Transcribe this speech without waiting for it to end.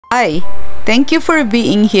Hi, thank you for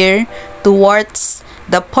being here towards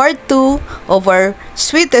the part 2 of our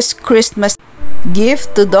Sweetest Christmas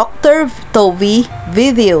gift to Dr. TOVY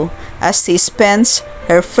video as she spends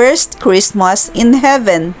her first Christmas in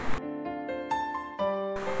heaven.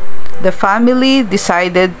 The family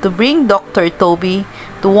decided to bring Dr. TOVY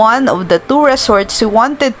to one of the 2 resorts she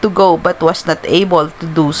wanted to go but was not able to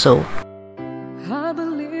do so. I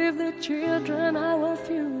believe the children are our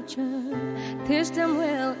future. Teach them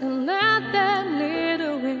well and let them lead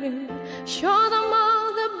away. Show them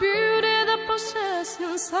all the beauty they possess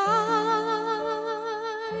inside.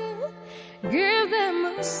 Give them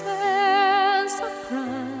a sense of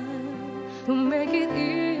pride to make it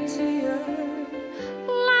easier.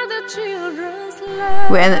 Let the children's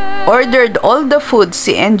life. We ordered all the food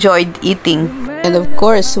she enjoyed eating, and of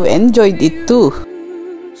course we enjoyed it too.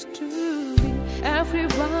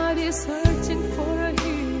 Everybody's searching for a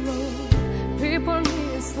hero. People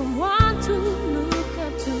need someone to look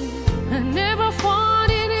up to. I never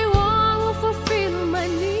found anyone who fulfilled my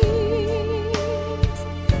needs.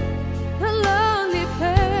 A lonely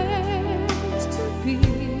place to be,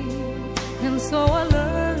 and so I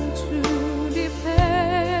learned to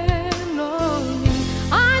depend on you.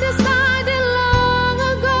 I decided long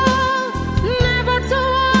ago never to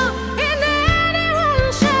walk in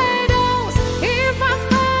anyone's shadows. If I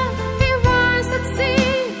fail, if I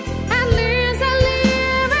succeed, at least I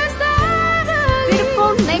live as I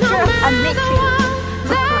Beautiful nature of a nature.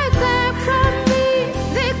 they take from me,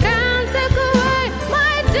 they can't take away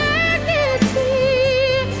my dignity,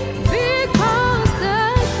 because the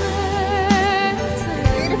greatest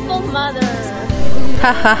Beautiful mother.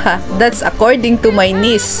 Hahaha, that's according to my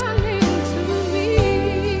niece.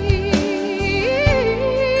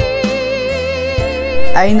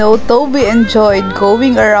 I know TOVY enjoyed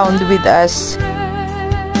going around with us.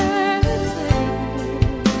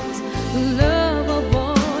 Love of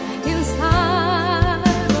all inside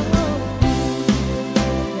of me.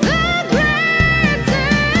 The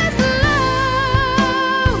greatest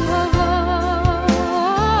love of all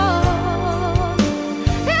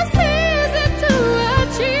is easy to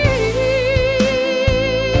achieve.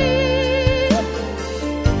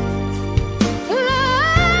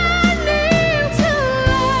 Learning to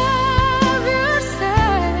love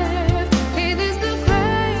yourself, it is the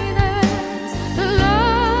greatest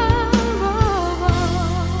love of all.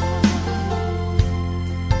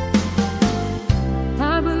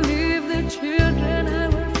 I believe the children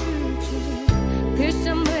are our future. Teach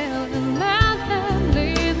them well and let them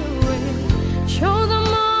lead the way. Show them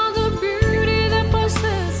all the beauty they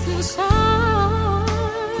possess inside.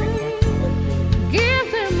 Give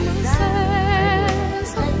them a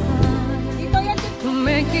sense of pride to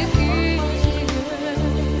make it easier.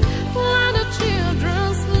 Let the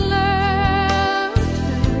children's laughter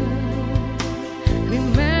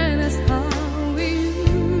remain as how we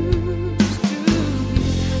used to be.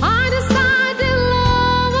 I decided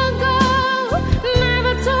long ago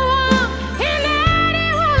never to walk in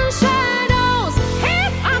anyone's shadows.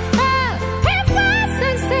 If I fail, if I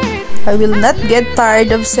succeed, I will not get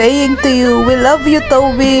tired of saying to you, we love you,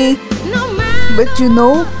 TOVY. no matter But you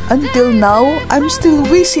know, until now, I'm still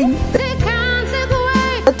wishing they can't take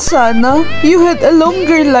away. that sana you had a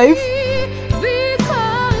longer life.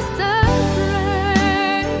 Because the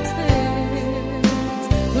greatest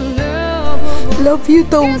love of all Love you,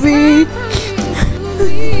 TOVY.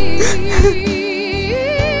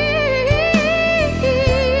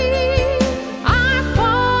 I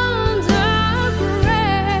found the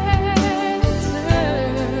greatest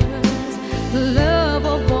love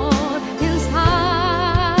of all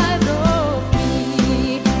inside of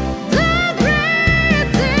me. The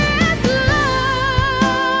greatest love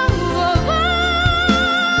of all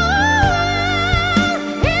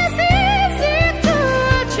is easy to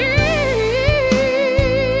achieve.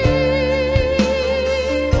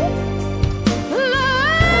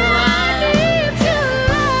 Learning to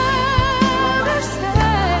love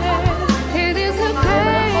yourself, it is the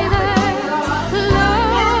greatest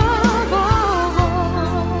love of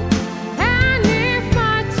all. And if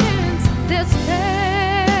by chance that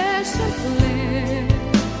special place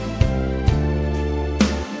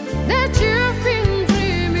that you've been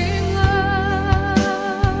dreaming of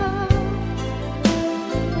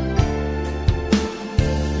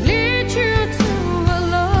lead you to a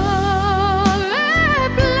lonely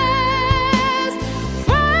place,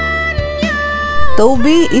 find you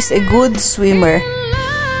TOVY is a good swimmer.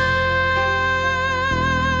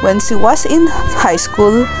 When she was in high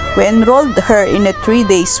school, we enrolled her in a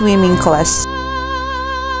 3-day swimming class.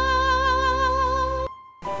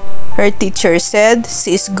 Her teacher said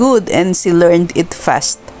she is good and she learned it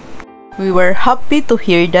fast. We were happy to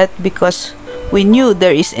hear that because we knew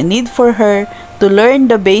there is a need for her to learn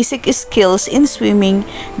the basic skills in swimming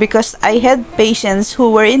because I had patients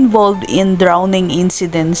who were involved in drowning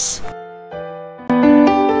incidents.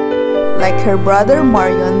 Like her brother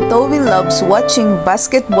Marion, Tovy loves watching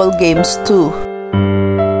basketball games too.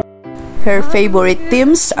 Her favorite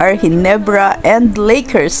teams are Ginebra and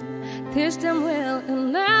Lakers. Teach them well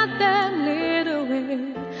and let them lead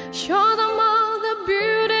away. Show them all the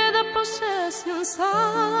beauty they possess inside.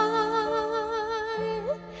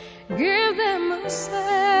 Give them a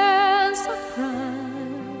sense of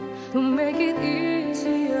pride to make it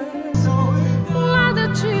easier. Let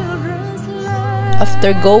the children's life.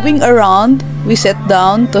 After going around, we sat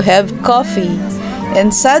down to have coffee,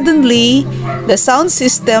 and suddenly the sound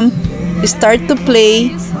system started to play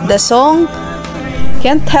the song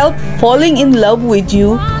Can't Help Falling in Love with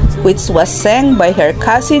You, which was sang by her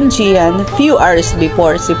cousin Gian few hours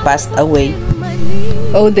before she passed away.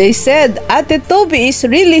 Oh, they said Ate Tovy is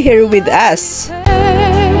really here with us.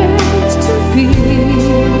 To be,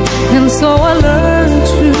 and so I learned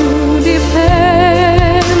to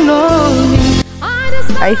depend on you.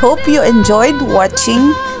 I hope you enjoyed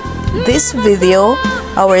watching this video,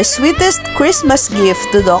 our sweetest Christmas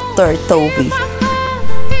gift to Dr. Tovy.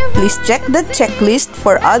 Please check the checklist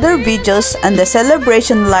for other videos on the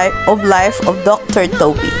celebration life of Dr.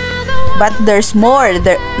 Tovy. But there's more.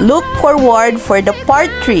 Look forward for the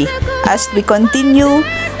part 3 as we continue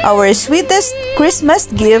our sweetest Christmas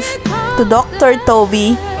gift to Dr.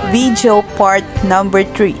 Tovy video part number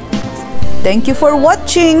 3. Thank you for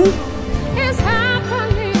watching. It's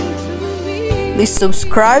happening to me. Please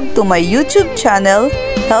subscribe to my YouTube channel,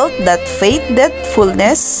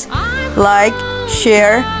 Health.Faith.Fullness. Like,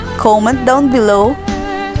 share, comment down below,